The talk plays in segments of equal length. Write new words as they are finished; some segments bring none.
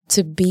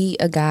To be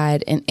a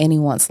guide in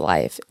anyone's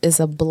life is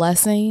a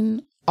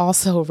blessing,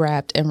 also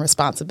wrapped in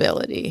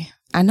responsibility.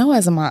 I know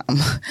as a mom,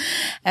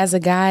 as a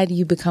guide,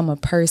 you become a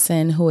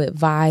person who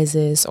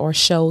advises or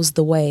shows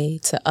the way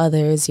to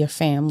others, your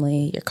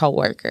family, your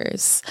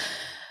coworkers.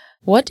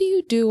 What do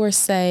you do or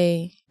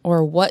say,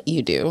 or what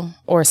you do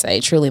or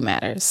say truly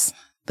matters.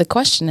 The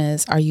question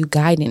is, are you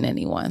guiding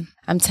anyone?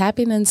 I'm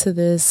tapping into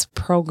this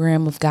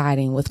program of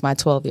guiding with my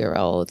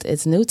 12-year-old.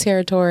 It's new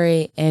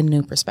territory and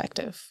new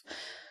perspective.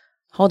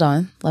 Hold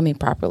on, let me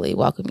properly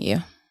welcome you.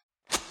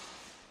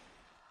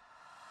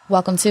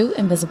 Welcome to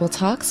Invisible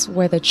Talks,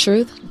 where the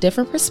truth,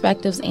 different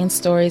perspectives, and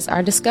stories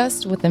are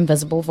discussed with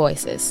invisible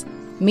voices.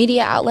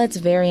 Media outlets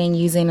vary in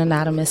using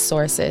anonymous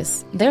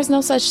sources. There's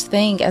no such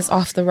thing as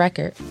off the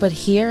record, but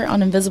here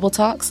on Invisible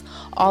Talks,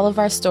 all of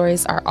our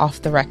stories are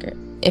off the record.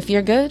 If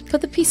you're good,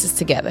 put the pieces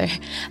together.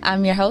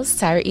 I'm your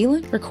host, Tyra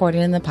Elin,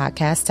 recording in the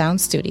Podcast Town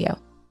studio.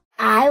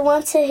 I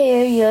want to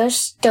hear your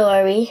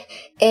story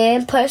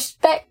and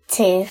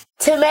perspective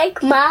to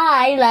make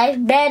my life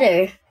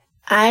better.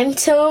 I'm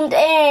tuned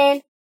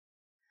in.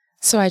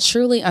 So I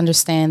truly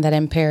understand that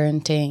in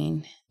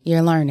parenting,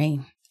 you're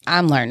learning.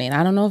 I'm learning.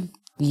 I don't know if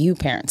you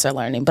parents are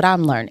learning, but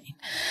I'm learning.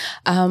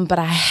 But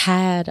I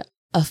had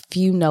a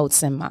few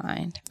notes in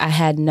mind. I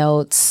had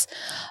notes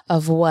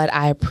of what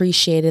I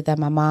appreciated that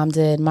my mom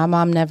did. My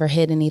mom never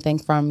hid anything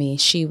from me.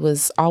 She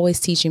was always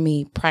teaching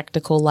me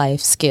practical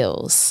life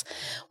skills.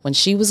 When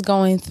she was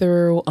going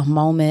through a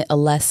moment, a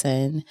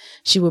lesson,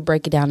 she would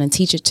break it down and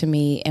teach it to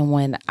me. And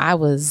when I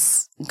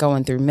was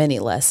going through many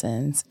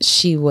lessons,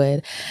 she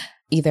would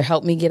either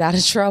help me get out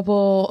of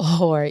trouble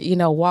or,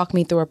 walk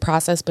me through a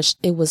process. But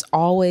it was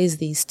always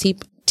these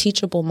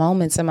teachable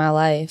moments in my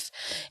life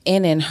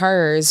and in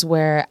hers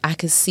where I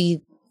could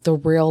see the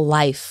real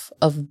life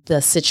of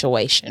the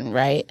situation,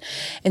 right?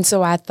 And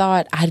so I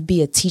thought I'd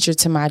be a teacher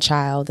to my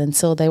child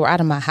until they were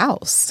out of my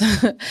house.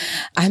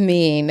 I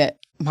mean,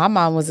 my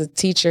mom was a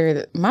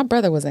teacher. My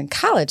brother was in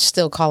college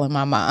still calling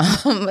my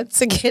mom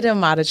to get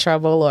him out of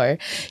trouble or,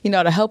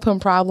 to help him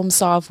problem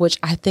solve, which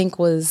I think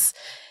was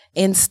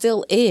and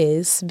still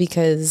is,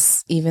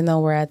 because even though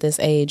we're at this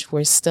age,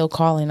 we're still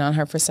calling on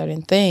her for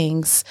certain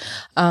things.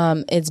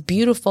 It's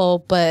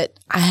beautiful, but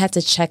I had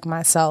to check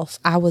myself.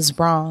 I was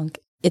wrong.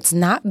 It's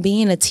not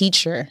being a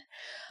teacher.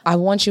 I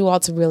want you all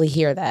to really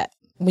hear that.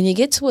 When you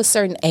get to a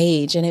certain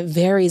age, and it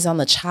varies on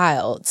the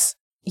child's,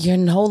 you're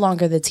no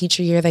longer the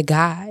teacher, you're the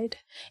guide.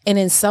 And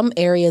in some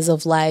areas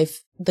of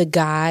life, the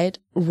guide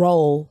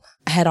role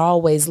had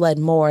always led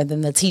more than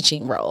the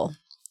teaching role.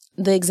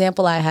 The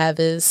example I have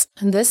is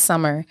this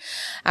summer,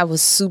 I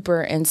was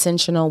super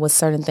intentional with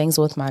certain things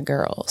with my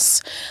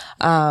girls.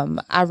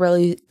 I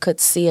really could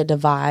see a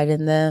divide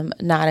in them,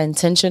 not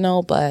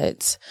intentional,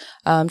 but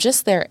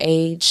just their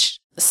age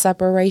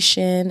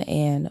separation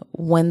and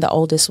when the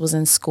oldest was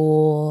in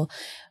school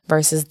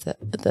versus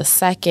the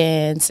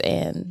second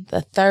and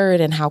the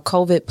third, and how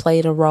COVID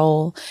played a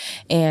role.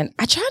 And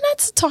I try not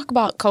to talk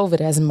about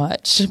COVID as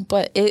much,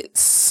 but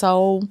it's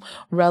so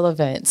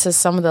relevant to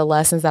some of the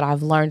lessons that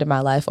I've learned in my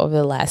life over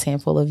the last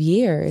handful of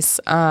years.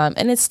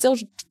 And it's still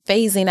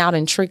phasing out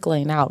and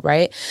trickling out,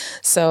 right?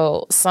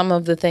 So some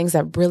of the things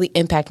that really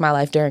impact my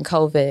life during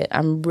COVID,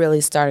 I'm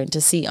really starting to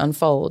see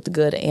unfold,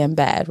 good and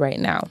bad right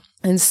now.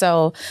 And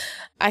so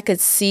I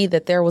could see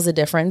that there was a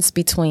difference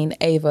between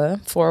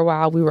Ava. For a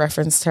while, we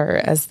referenced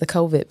her as the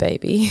COVID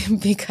baby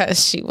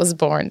because she was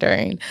born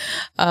during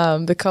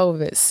the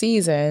COVID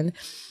season.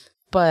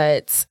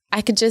 But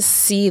I could just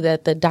see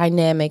that the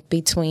dynamic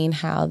between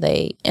how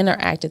they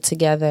interacted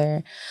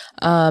together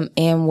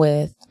and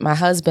with my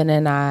husband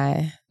and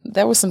I,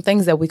 there were some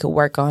things that we could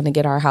work on to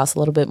get our house a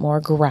little bit more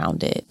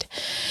grounded.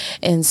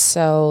 And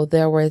so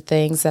there were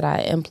things that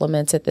I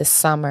implemented this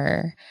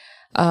summer.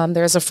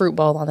 There's a fruit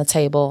bowl on the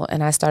table,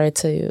 and I started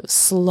to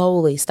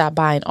slowly stop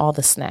buying all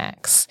the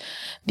snacks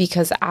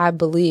because I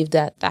believed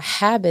that the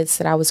habits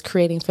that I was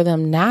creating for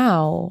them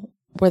now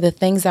were the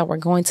things that were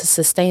going to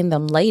sustain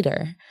them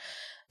later.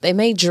 They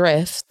may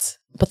drift,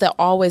 but they'll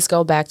always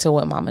go back to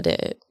what mama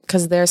did,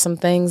 because there's some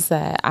things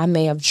that I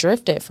may have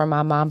drifted from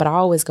my mom, but I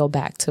always go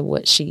back to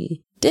what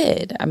she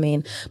did. I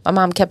mean, my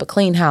mom kept a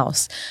clean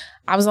house.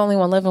 I was the only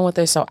one living with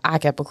her, so I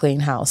kept a clean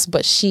house,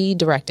 but she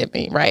directed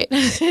me, right?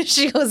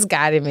 She was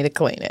guiding me to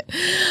clean it.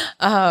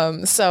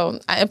 So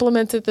I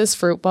implemented this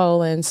fruit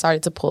bowl and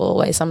started to pull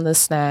away some of the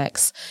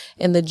snacks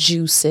and the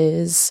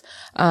juices,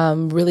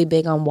 really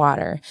big on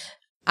water.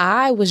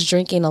 I was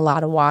drinking a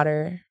lot of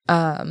water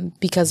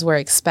because we're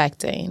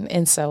expecting.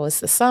 And so it's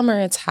the summer,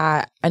 it's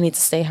hot. I need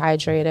to stay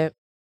hydrated.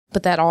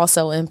 But that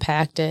also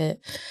impacted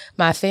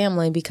my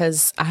family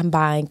because I'm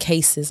buying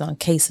cases on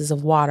cases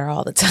of water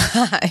all the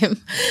time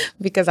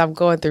because I'm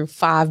going through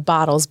 5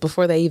 bottles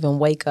before they even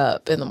wake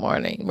up in the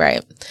morning,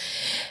 right?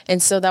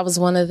 And so that was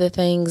one of the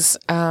things,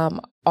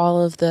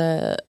 all of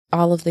the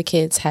all of the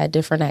kids had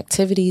different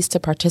activities to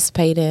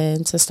participate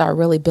in to start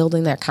really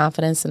building their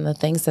confidence in the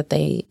things that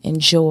they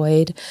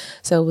enjoyed.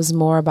 So it was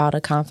more about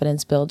a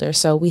confidence builder.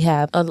 So we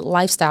have a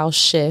lifestyle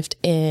shift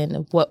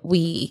in what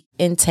we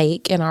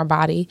intake in our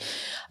body.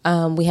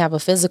 We have a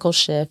physical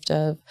shift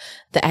of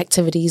the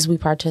activities we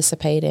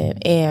participate in,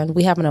 and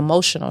we have an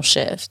emotional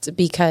shift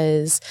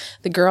because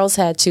the girls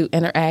had to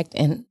interact,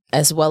 and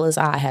as well as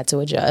I had to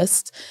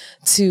adjust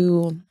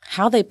to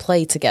how they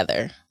play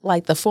together,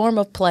 like the form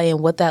of play and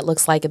what that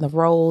looks like in the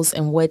roles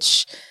in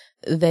which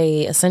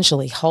they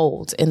essentially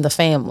hold in the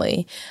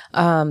family.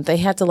 They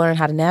had to learn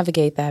how to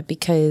navigate that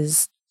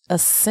because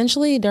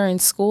essentially during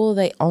school,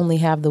 they only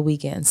have the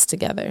weekends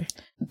together.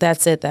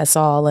 That's it. That's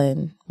all.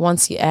 And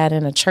once you add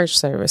in a church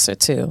service or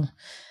two,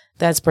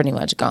 that's pretty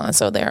much gone.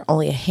 So there are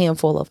only a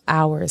handful of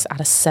hours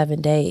out of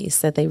 7 days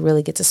that they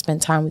really get to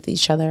spend time with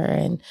each other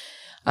and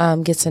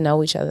get to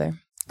know each other.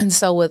 And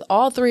so with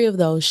all three of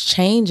those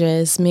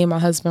changes, me and my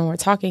husband were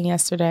talking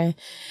yesterday,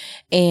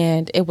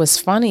 and it was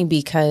funny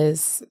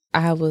because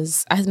I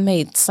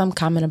made some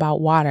comment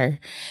about water,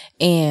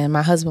 and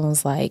my husband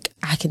was like,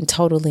 I can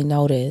totally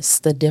notice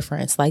the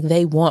difference. Like,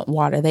 they want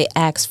water. They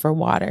ask for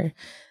water.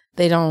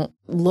 They don't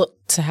look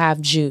to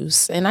have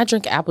juice. And I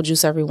drink apple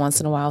juice every once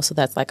in a while, so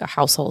that's like a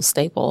household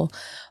staple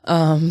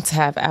to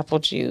have apple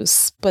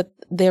juice. But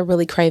they're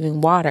really craving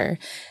water.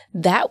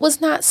 That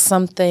was not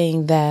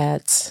something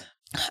that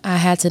I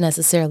had to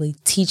necessarily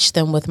teach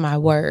them with my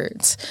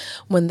words.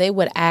 When they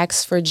would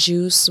ask for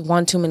juice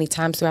one too many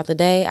times throughout the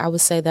day, I would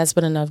say, that's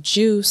been enough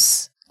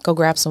juice. Go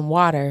grab some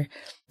water.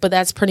 But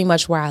that's pretty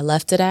much where I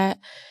left it at.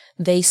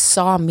 They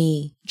saw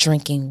me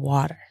drinking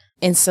water.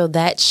 And so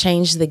that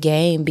changed the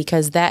game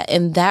because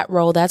in that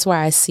role, that's where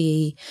I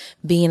see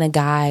being a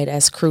guide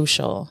as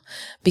crucial,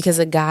 because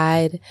a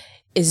guide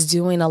is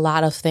doing a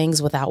lot of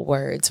things without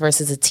words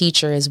versus a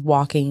teacher is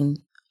walking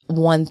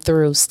one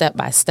through step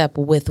by step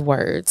with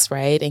words,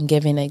 right? And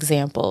giving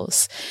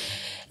examples.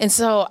 And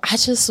so I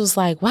just was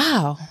like,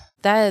 wow,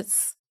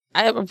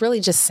 I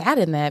really just sat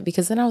in that,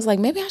 because then I was like,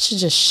 maybe I should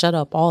just shut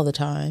up all the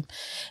time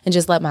and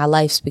just let my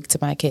life speak to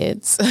my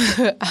kids,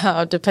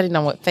 depending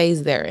on what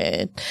phase they're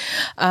in.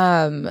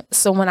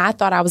 So when I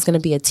thought I was going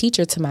to be a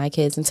teacher to my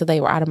kids until they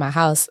were out of my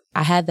house,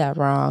 I had that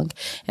wrong.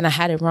 And I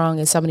had it wrong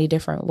in so many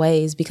different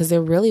ways because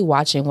they're really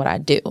watching what I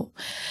do.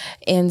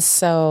 And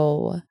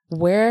so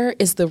where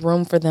is the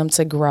room for them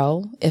to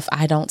grow if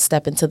I don't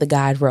step into the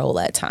guide role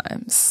at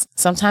times?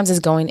 Sometimes it's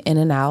going in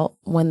and out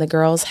when the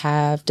girls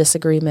have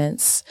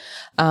disagreements,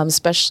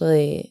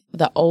 especially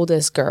the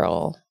oldest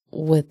girl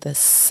with the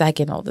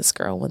second oldest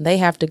girl. When they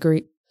have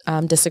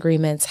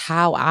disagreements,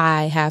 how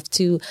I have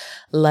to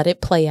let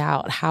it play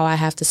out, how I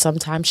have to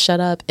sometimes shut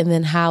up, and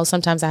then how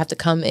sometimes I have to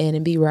come in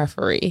and be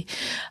referee.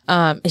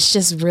 It's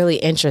just really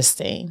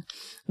interesting.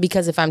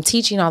 Because if I'm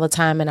teaching all the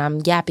time and I'm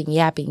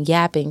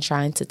yapping,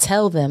 trying to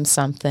tell them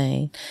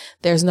something,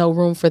 there's no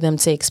room for them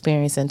to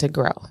experience and to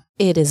grow.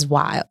 It is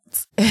wild.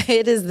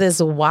 It is this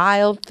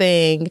wild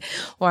thing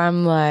where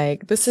I'm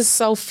like, this is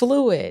so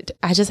fluid.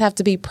 I just have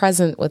to be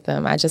present with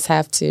them. I just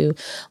have to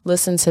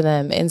listen to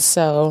them. And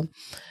so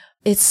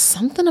it's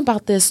something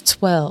about this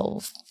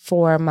 12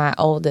 for my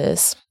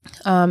oldest.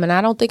 And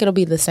I don't think it'll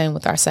be the same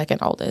with our second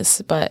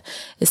oldest, but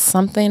it's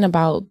something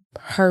about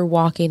her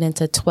walking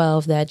into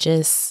 12 that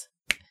just...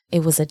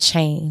 it was a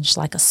change,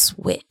 like a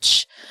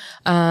switch.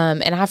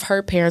 And I've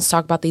heard parents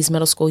talk about these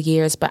middle school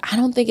years, but I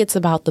don't think it's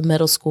about the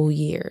middle school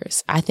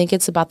years. I think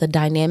it's about the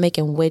dynamic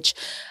in which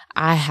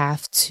I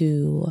have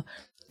to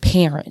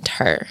parent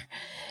her.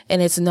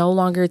 And it's no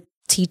longer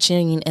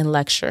teaching and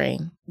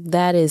lecturing.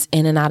 That is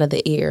in and out of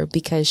the ear,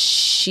 because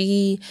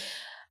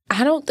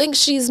I don't think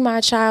she's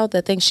my child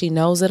that thinks she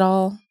knows it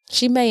all.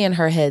 She may in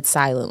her head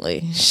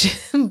silently,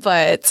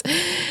 but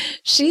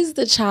she's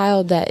the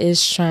child that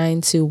is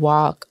trying to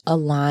walk a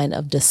line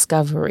of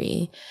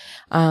discovery,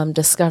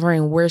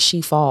 discovering where she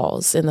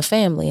falls in the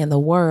family and the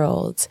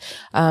world.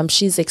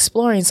 She's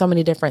exploring so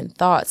many different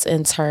thoughts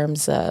in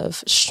terms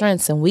of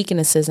strengths and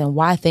weaknesses and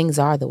why things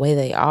are the way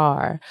they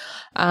are,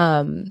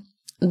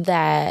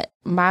 that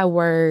my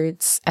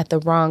words at the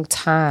wrong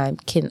time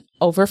can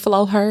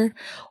overflow her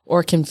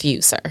or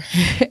confuse her.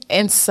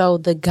 And so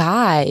the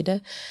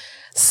guide,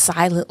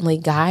 silently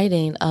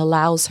guiding,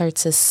 allows her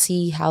to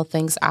see how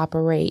things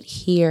operate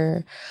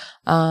here,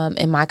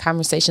 in my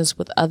conversations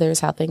with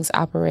others, how things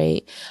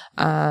operate.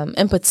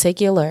 In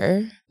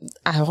particular,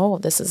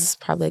 this is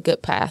probably a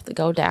good path to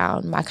go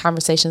down, my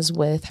conversations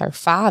with her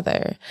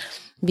father,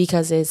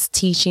 because it's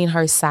teaching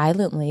her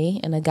silently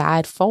in a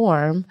guide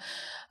form.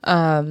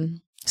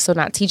 So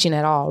not teaching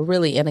at all,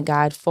 really in a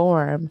guide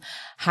form,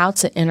 how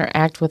to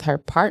interact with her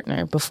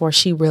partner before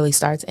she really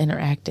starts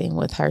interacting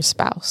with her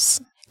spouse.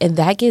 And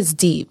that gets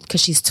deep because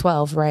she's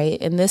 12, right?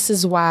 And this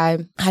is why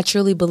I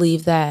truly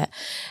believe that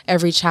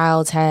every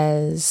child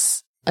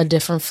has a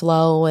different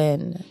flow,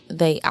 and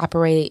they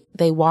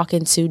walk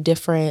into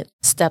different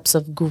steps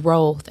of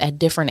growth at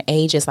different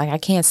ages. Like, I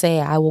can't say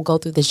I will go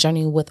through this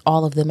journey with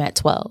all of them at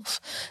 12.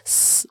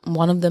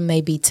 One of them may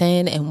be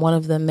 10 and one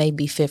of them may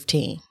be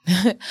 15.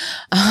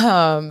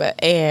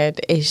 And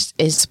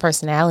it's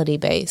personality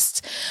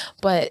based,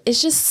 but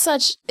it's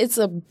just it's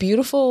a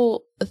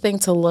beautiful thing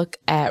to look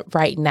at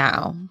right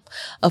now.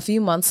 A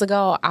few months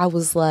ago, I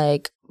was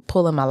like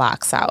pulling my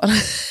locks out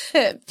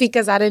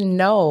because I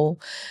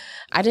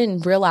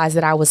didn't realize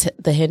that I was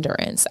the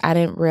hindrance. I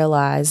didn't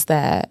realize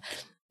that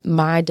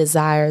my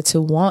desire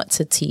to want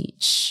to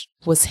teach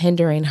was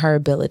hindering her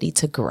ability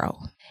to grow.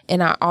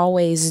 And I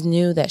always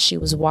knew that she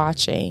was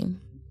watching,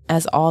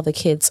 as all the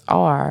kids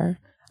are.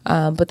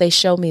 But they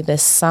showed me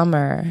this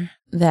summer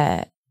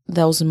that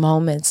those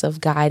moments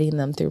of guiding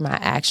them through my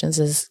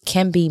actions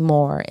can be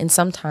more, and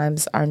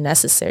sometimes are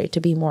necessary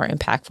to be more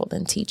impactful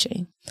than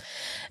teaching.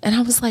 And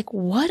I was like,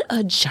 what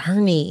a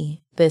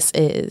journey this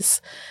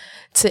is,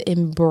 to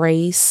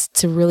embrace,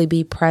 to really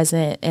be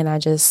present. And I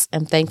just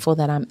am thankful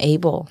that I'm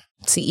able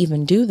to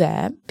even do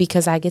that,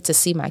 because I get to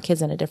see my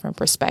kids in a different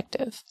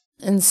perspective.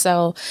 And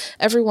so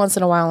every once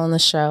in a while on the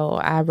show,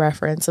 I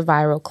reference a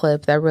viral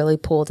clip that really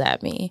pulled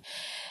at me.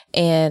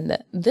 And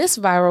this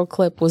viral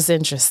clip was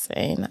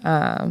interesting.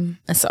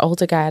 It's an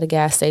older guy at a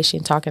gas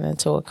station talking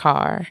into a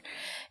car.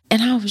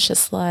 And I was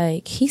just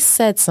like, he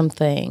said some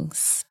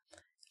things.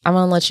 I'm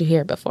going to let you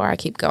hear it before I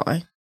keep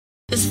going.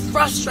 It's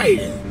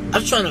frustrating.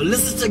 I'm trying to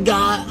listen to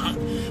God.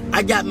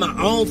 I got my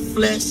own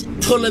flesh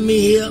pulling me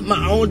here,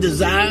 my own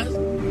desires,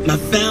 my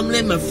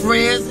family, my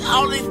friends.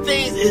 All these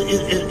things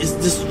is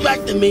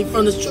distracting me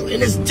from the truth.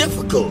 And it's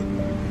difficult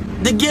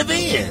to give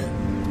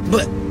in.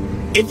 But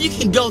if you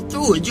can go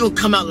through it, you'll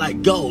come out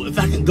like gold. If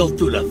I can go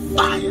through the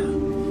fire.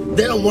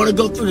 They don't want to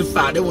go through the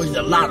fire. They want to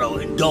hit the lotto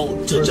and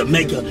go to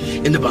Jamaica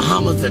in the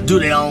Bahamas and do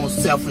their own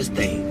selfish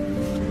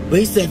thing. But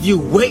he said, if you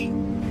wait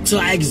till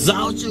I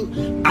exalt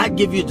you, I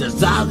give you the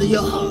desires of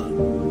your heart.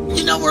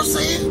 You know what I'm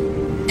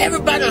saying?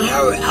 Everybody in a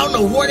hurry. I don't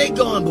know where they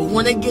going, but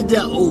when they get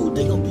there, they're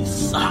going to be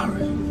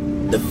sorry.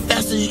 The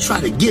faster you try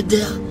to get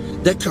there,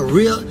 that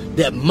career,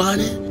 that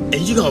money, and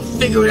you're going to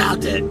figure it out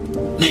that,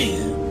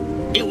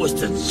 man, it was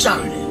the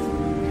journey.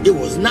 It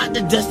was not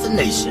the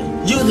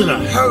destination. You was in a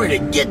hurry to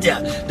get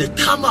there, to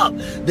come up,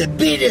 to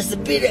be this, to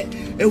be that.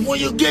 And when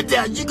you get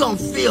there, you're going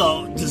to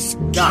feel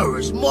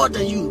discouraged more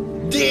than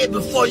you did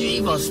before you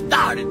even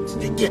started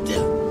to get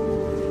there.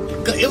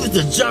 Because it was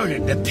the journey,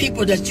 the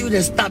people that you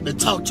didn't stop to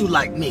talk to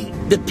like me,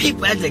 the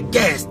people at the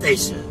gas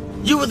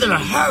station. You was in a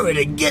hurry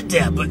to get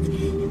there, but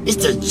it's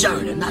the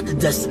journey, not the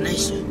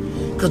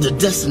destination. Because the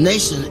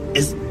destination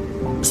is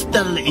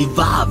steadily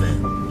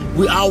evolving.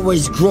 We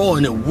always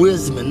growing in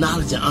wisdom and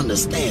knowledge and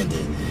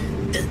understanding.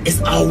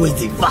 It's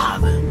always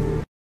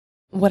evolving.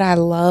 What I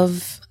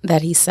love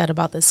that he said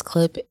about this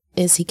clip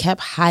is he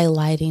kept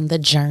highlighting the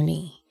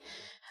journey.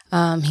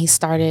 He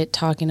started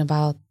talking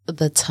about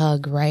the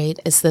tug, right?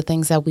 It's the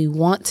things that we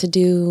want to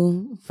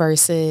do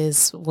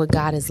versus what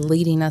God is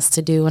leading us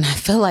to do. And I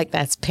feel like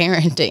that's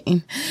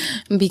parenting,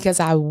 because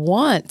I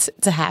want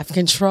to have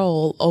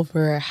control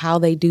over how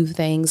they do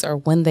things or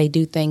when they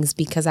do things,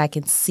 because I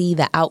can see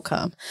the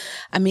outcome.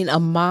 I mean, a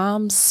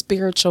mom's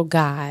spiritual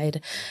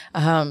guide,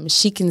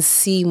 she can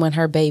see when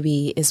her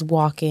baby is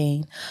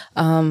walking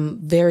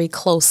very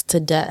close to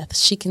death.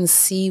 She can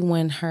see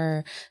when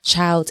her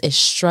child is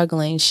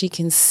struggling. She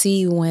can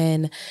see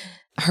when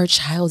her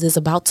child is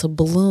about to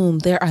bloom.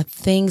 There are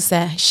things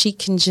that she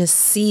can just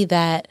see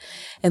that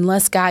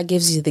unless God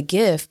gives you the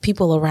gift,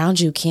 people around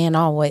you can't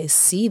always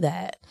see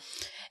that.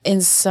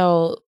 And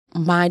so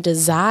my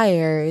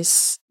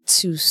desires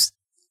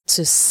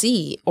to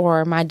see,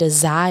 or my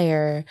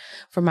desire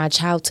for my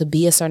child to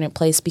be a certain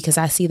place, because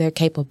I see their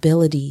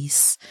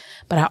capabilities,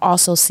 but I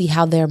also see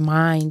how their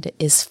mind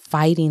is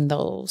fighting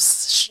those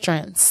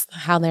strengths,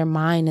 how their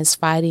mind is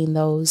fighting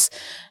those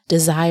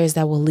desires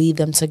that will lead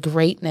them to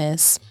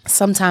greatness.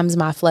 Sometimes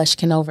my flesh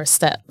can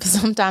overstep.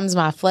 Sometimes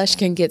my flesh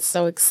can get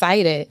so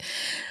excited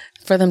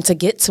for them to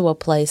get to a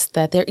place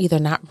that they're either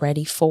not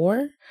ready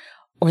for,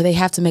 or they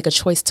have to make a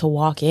choice to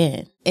walk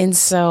in. And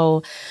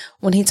so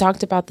when he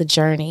talked about the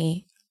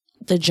journey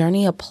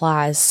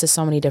applies to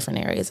so many different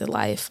areas of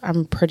life.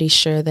 I'm pretty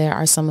sure there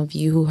are some of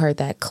you who heard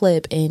that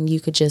clip and you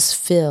could just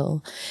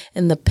feel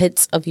in the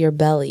pits of your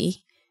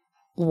belly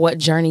what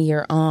journey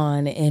you're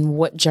on and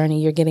what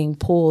journey you're getting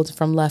pulled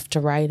from left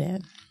to right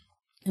in.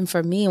 And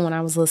for me, when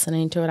I was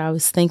listening to it, I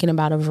was thinking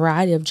about a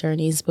variety of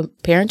journeys,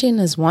 but parenting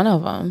is one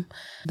of them.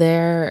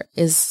 There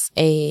is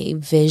a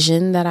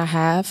vision that I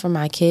have for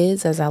my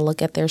kids as I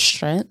look at their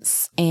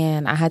strengths,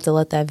 and I had to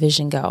let that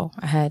vision go.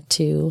 I had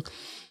to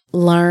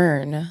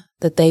learn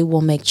that they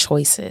will make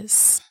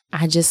choices.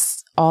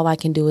 All I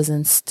can do is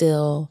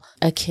instill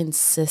a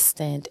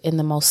consistent and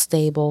the most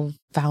stable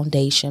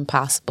foundation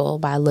possible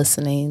by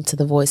listening to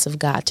the voice of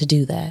God to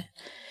do that.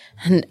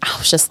 And I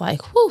was just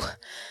like, whew,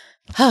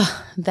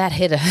 that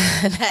hit a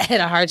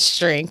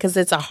heartstring, because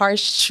it's a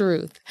harsh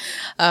truth.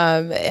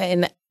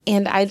 And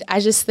And I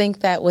just think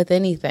that with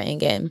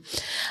anything, and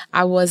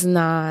I was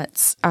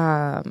not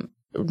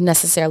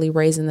necessarily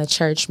raised in the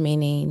church,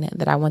 meaning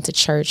that I went to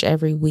church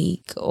every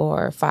week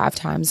or 5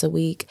 times a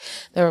week.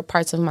 There were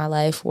parts of my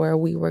life where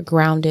we were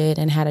grounded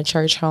and had a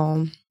church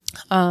home,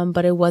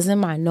 but it wasn't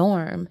my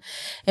norm.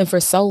 And for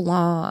so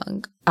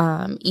long,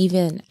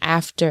 even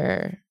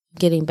after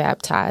getting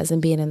baptized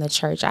and being in the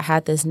church, I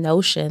had this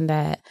notion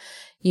that,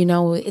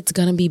 it's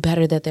going to be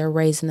better that they're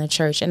raised in the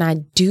church. And I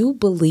do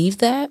believe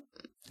that.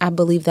 I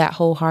believe that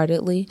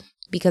wholeheartedly,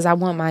 because I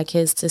want my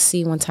kids to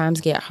see when times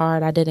get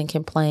hard, I didn't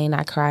complain.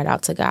 I cried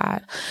out to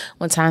God.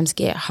 When times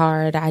get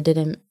hard, I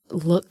didn't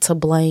look to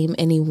blame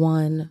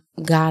anyone,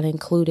 God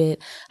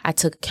included. I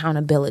took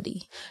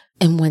accountability.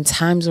 And when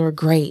times were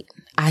great,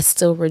 I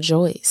still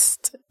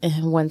rejoiced.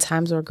 And when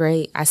times were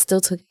great, I still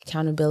took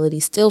accountability,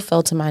 still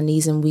fell to my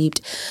knees and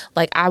wept.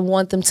 Like, I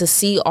want them to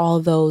see all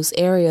those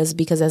areas,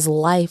 because as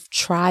life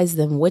tries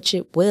them, which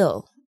it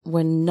will,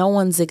 when no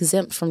one's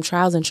exempt from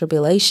trials and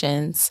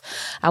tribulations,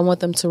 I want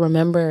them to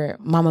remember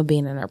Mama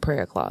being in her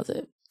prayer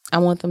closet. I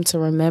want them to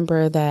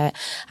remember that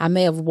I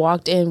may have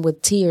walked in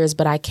with tears,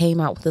 but I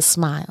came out with a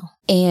smile.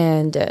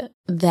 And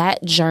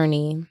that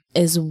journey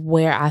is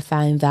where I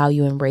find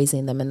value in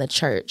raising them in the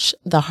church.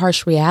 The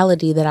harsh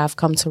reality that I've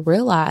come to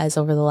realize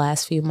over the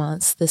last few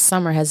months, this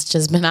summer has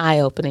just been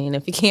eye-opening,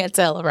 if you can't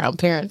tell, around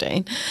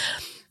parenting,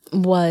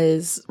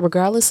 was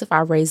regardless if I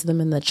raise them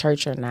in the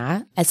church or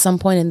not, at some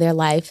point in their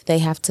life, they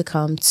have to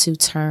come to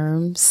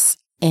terms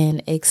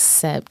and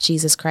accept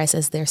Jesus Christ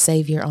as their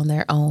Savior on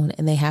their own.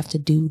 And they have to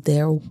do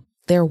their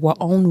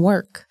own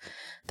work.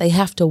 They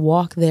have to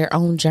walk their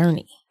own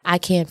journey. I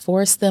can't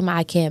force them.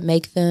 I can't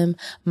make them.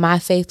 My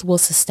faith will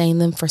sustain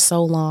them for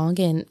so long,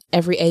 and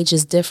every age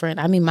is different.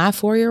 I mean, my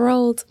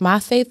 4-year-old, my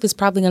faith is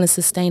probably going to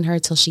sustain her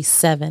till she's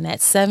 7. At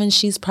 7,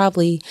 she's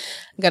probably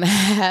going to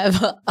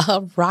have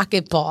a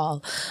rocket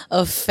ball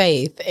of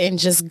faith and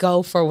just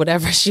go for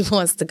whatever she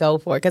wants to go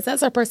for, because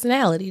that's her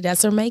personality.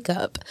 That's her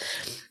makeup.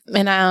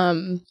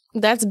 And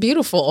that's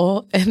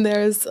beautiful. And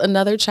there's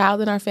another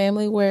child in our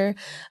family where,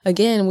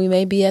 again, we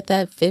may be at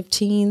that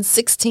 15,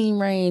 16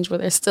 range where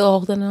they're still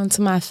holding on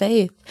to my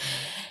faith.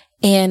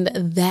 And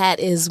that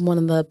is one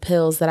of the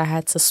pills that I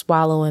had to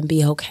swallow and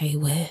be okay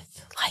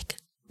with. Like,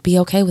 be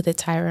okay with it,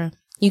 Tyra.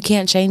 You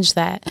can't change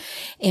that.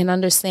 And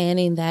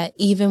understanding that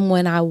even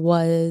when I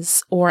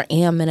was or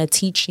am in a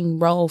teaching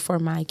role for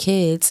my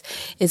kids,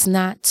 it's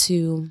not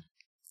to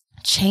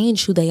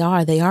change who they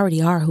are. They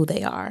already are who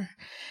they are.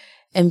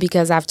 And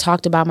because I've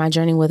talked about my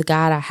journey with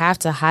God, I have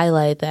to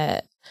highlight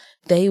that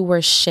they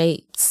were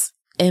shaped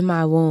in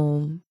my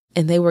womb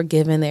and they were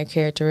given their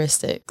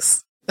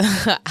characteristics.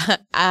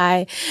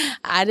 I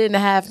didn't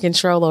have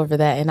control over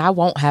that, and I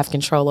won't have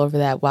control over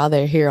that while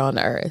they're here on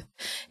earth.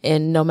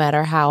 And no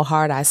matter how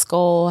hard I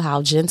scold,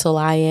 how gentle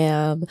I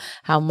am,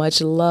 how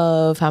much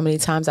love, how many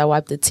times I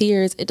wipe the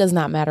tears, it does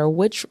not matter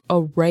which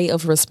array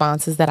of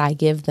responses that I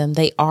give them.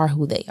 They are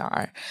who they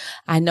are.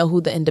 I know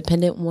who the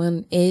independent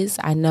one is.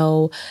 I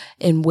know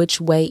in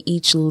which way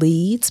each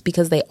leads,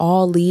 because they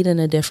all lead in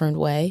a different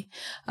way.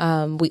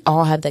 We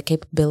all have that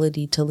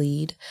capability to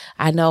lead.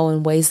 I know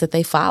in ways that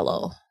they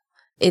follow.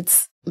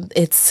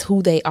 It's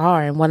who they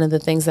are. And one of the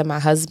things that my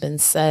husband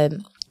said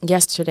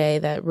yesterday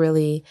that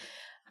really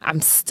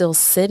I'm still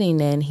sitting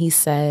in, he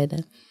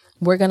said,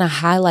 we're going to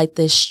highlight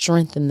this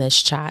strength in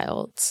this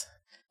child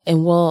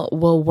and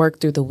we'll work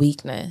through the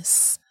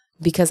weakness.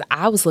 Because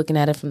I was looking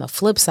at it from the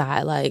flip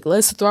side, like,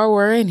 let's throw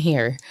her in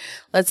here.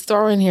 Let's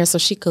throw her in here so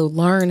she could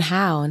learn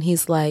how. And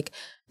he's like,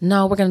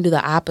 no, we're going to do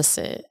the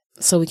opposite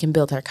so we can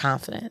build her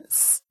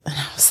confidence. And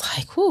I was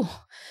like, whew.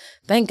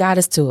 Thank God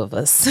it's 2 of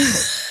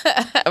us,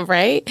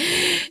 right?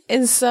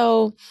 And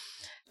so,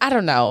 I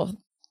don't know,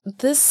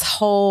 this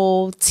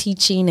whole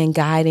teaching and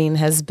guiding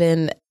has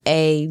been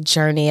a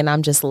journey, and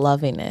I'm just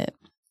loving it.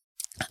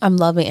 I'm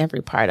loving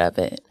every part of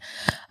it.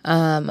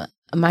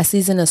 My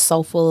season is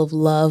so full of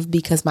love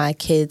because my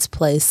kids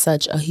play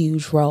such a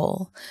huge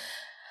role.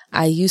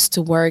 I used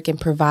to work and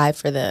provide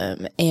for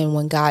them, and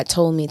when God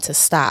told me to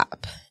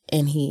stop,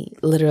 and he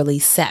literally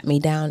sat me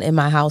down in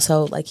my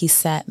household like he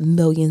sat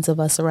millions of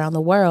us around the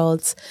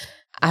world,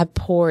 I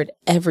poured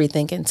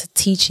everything into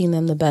teaching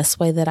them the best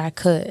way that I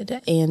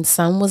could. And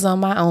some was on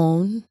my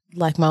own,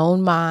 like my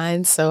own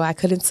mind, so I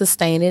couldn't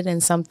sustain it.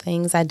 And some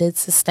things I did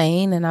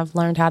sustain, and I've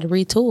learned how to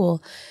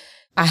retool.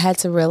 I had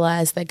to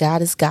realize that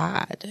God is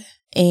God,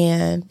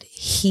 and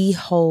he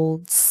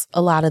holds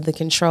a lot of the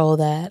control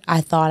that I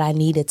thought I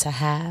needed to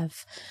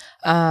have.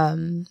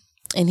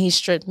 And he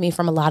stripped me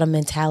from a lot of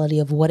mentality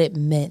of what it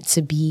meant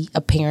to be a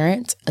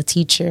parent, a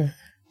teacher.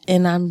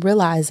 And I'm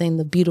realizing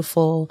the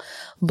beautiful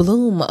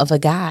bloom of a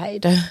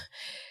guide.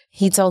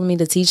 He told me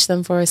to teach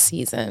them for a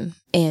season.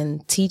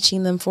 And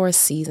teaching them for a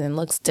season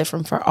looks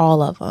different for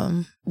all of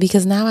them.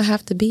 Because now I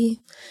have to be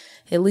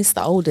at least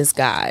the oldest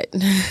guide.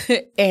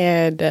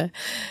 And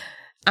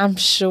I'm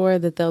sure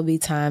that there'll be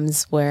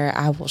times where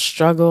I will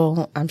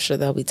struggle. I'm sure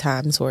there'll be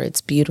times where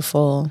it's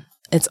beautiful.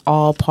 It's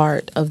all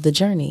part of the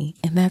journey.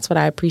 And that's what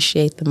I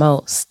appreciate the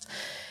most.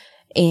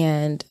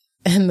 And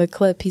in the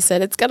clip, he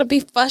said, it's going to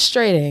be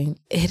frustrating.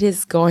 It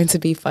is going to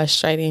be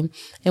frustrating.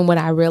 And when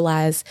I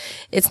realized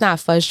it's not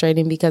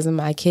frustrating because of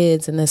my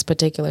kids in this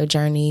particular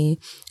journey,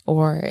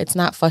 or it's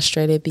not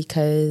frustrated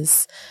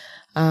because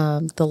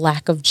the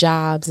lack of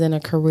jobs in a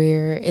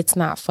career, it's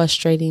not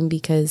frustrating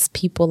because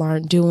people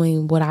aren't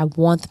doing what I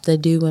want them to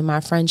do in my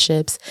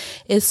friendships.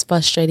 It's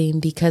frustrating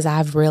because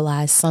I've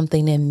realized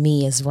something in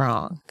me is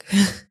wrong.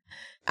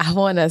 I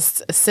want to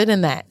sit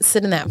in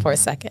that for a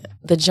second.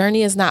 The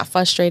journey is not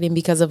frustrating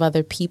because of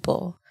other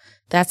people.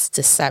 That's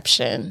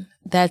deception.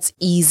 That's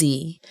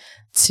easy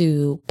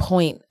to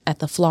point at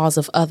the flaws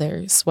of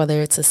others,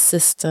 whether it's a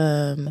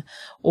system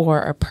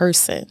or a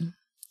person.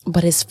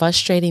 But it's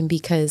frustrating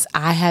because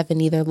I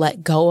haven't either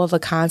let go of a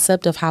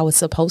concept of how it's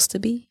supposed to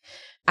be.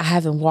 I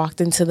haven't walked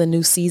into the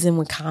new season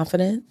with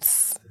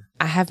confidence.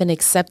 I haven't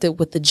accepted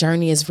what the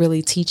journey is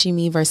really teaching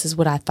me versus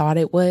what I thought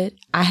it would.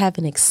 I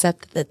haven't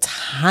accepted the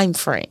time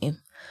frame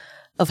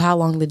of how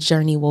long the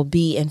journey will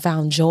be and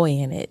found joy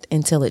in it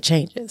until it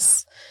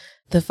changes.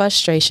 The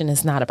frustration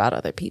is not about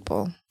other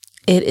people.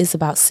 It is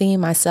about seeing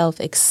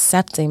myself,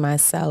 accepting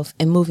myself,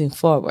 and moving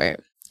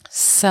forward.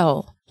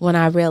 So when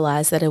I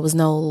realized that it was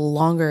no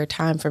longer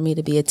time for me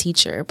to be a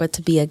teacher, but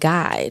to be a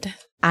guide,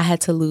 I had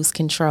to lose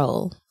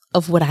control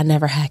of what I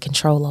never had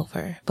control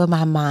over, but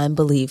my mind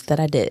believed that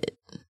I did.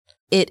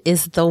 It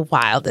is the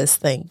wildest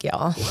thing,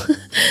 y'all.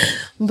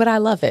 But I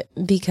love it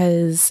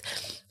because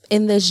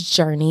in this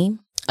journey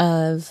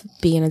of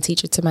being a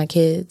teacher to my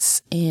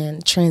kids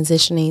and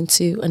transitioning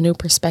to a new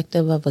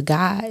perspective of a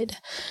guide,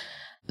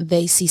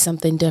 they see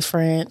something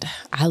different.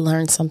 I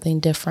learn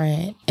something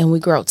different, and we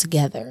grow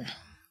together.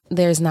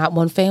 There's not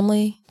one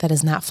family that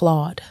is not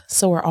flawed.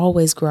 So we're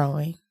always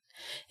growing,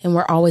 and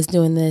we're always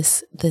doing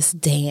this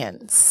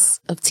dance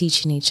of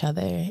teaching each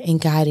other and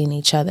guiding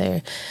each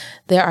other.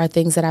 There are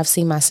things that I've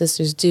seen my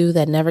sisters do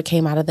that never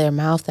came out of their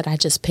mouth that I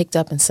just picked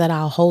up and said,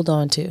 I'll hold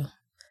on to.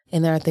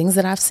 And there are things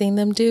that I've seen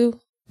them do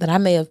that I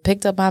may have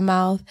picked up my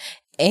mouth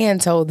and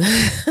told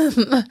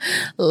them,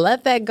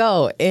 let that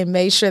go, and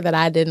made sure that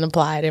I didn't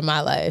apply it in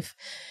my life.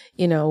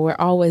 You know, we're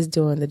always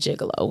doing the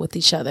gigolo with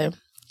each other.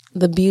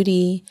 The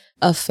beauty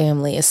of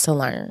family is to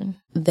learn.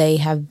 They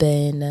have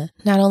been,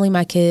 not only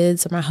my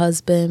kids or my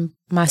husband,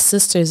 my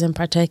sisters in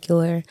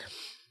particular,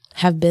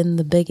 have been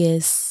the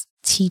biggest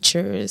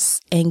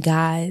teachers and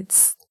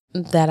guides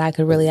that I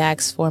could really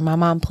ask for. My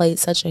mom played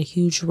such a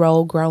huge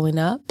role growing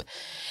up.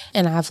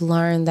 And I've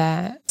learned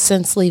that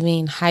since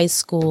leaving high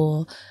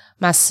school,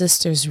 my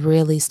sisters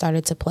really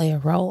started to play a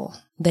role.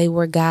 They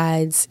were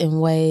guides in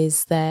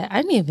ways that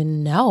I didn't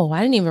even know. I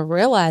didn't even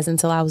realize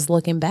until I was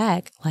looking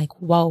back, like,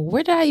 whoa,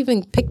 where did I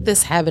even pick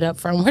this habit up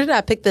from? Where did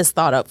I pick this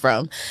thought up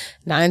from?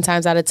 9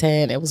 times out of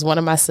 10, it was one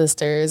of my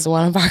sisters,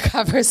 one of our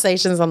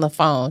conversations on the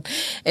phone.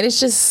 And it's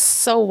just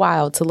so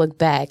wild to look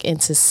back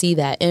and to see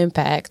that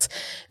impact,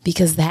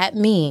 because that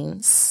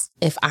means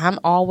if I'm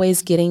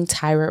always getting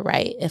Tyra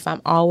right, if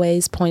I'm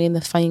always pointing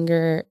the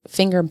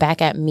finger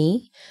back at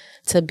me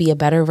to be a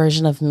better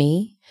version of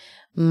me,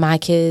 my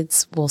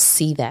kids will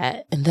see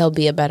that and they'll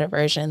be a better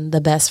version, the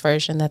best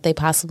version that they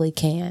possibly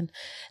can.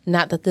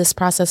 Not that this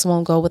process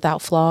won't go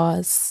without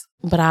flaws,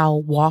 but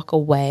I'll walk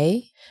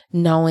away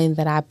knowing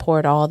that I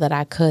poured all that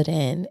I could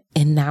in,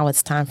 and now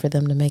it's time for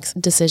them to make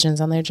decisions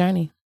on their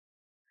journey.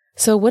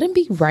 So it wouldn't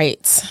be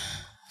right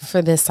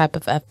for this type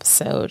of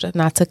episode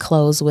not to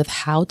close with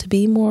how to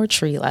be more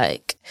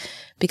tree-like,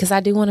 because I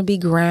do want to be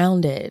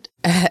grounded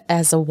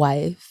as a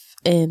wife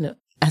and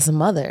as a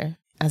mother,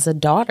 as a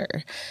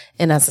daughter,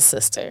 and as a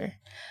sister.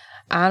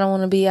 I don't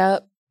want to be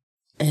up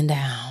and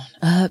down,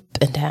 up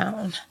and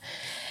down.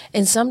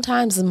 And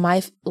sometimes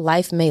my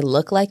life may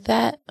look like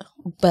that,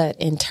 but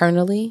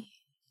internally,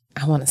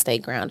 I want to stay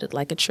grounded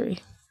like a tree.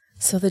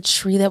 So the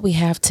tree that we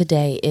have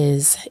today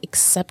is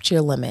accept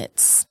your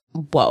limits.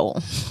 Whoa,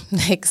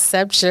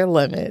 accept your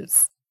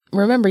limits.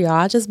 Remember, y'all,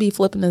 I'll just be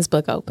flipping this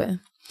book open.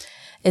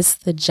 It's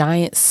the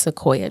giant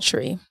sequoia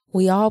tree.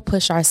 We all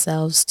push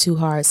ourselves too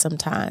hard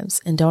sometimes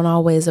and don't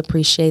always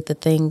appreciate the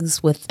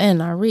things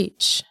within our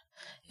reach.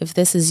 If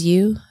this is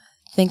you,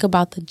 think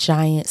about the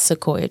giant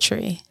sequoia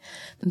tree.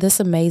 This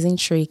amazing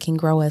tree can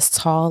grow as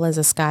tall as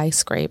a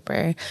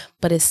skyscraper,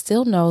 but it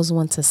still knows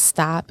when to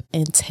stop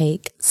and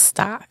take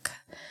stock.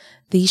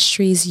 These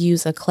trees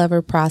use a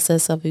clever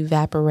process of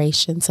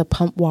evaporation to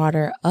pump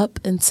water up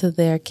into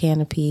their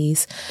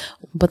canopies,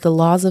 but the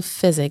laws of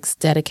physics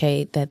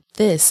dictate that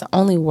this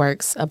only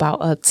works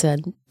about up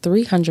to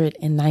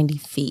 390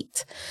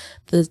 feet.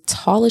 The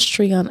tallest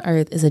tree on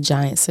earth is a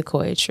giant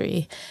sequoia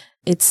tree.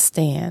 It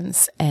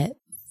stands at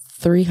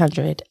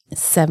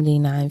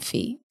 379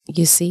 feet.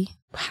 You see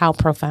how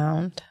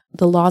profound?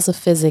 The laws of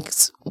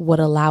physics would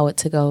allow it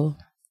to go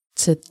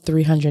to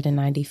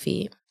 390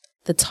 feet.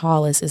 The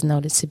tallest is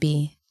noted to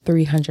be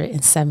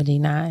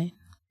 379.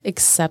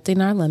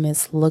 Accepting our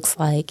limits looks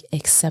like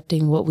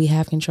accepting what we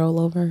have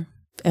control over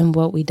and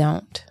what we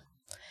don't.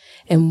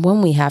 And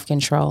when we have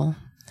control,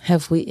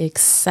 have we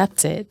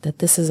accepted that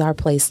this is our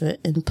place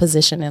and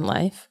position in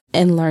life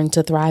and learned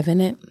to thrive in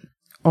it?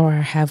 Or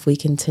have we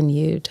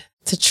continued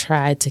to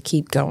try to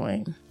keep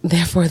going.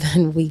 Therefore,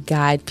 then we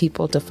guide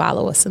people to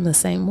follow us in the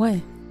same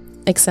way.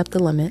 Accept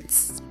the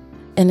limits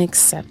and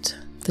accept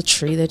the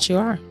tree that you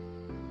are.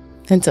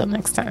 Until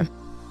next time.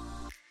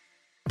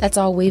 That's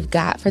all we've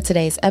got for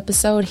today's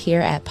episode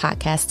here at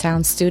Podcast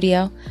Town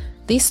Studio.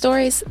 These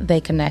stories, they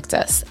connect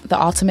us. The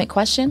ultimate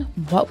question,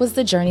 what was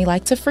the journey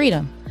like to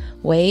freedom?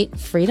 Wait,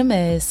 freedom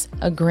is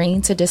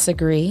agreeing to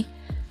disagree,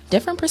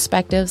 different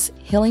perspectives,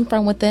 healing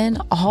from within,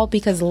 all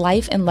because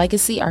life and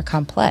legacy are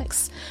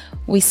complex.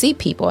 We see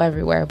people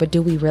everywhere, but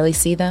do we really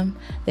see them?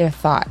 Their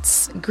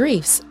thoughts,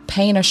 griefs,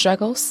 pain, or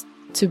struggles?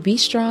 To be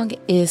strong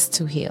is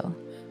to heal.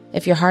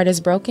 If your heart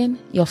is broken,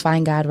 you'll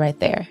find God right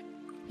there.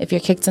 If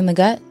you're kicked in the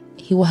gut,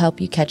 He will help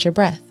you catch your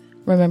breath.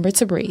 Remember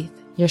to breathe.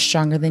 You're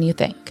stronger than you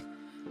think.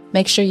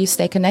 Make sure you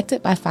stay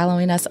connected by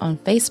following us on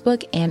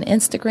Facebook and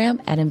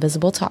Instagram at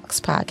Invisible Talks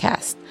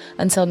Podcast.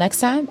 Until next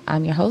time,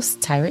 I'm your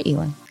host, Tyra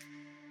Elin.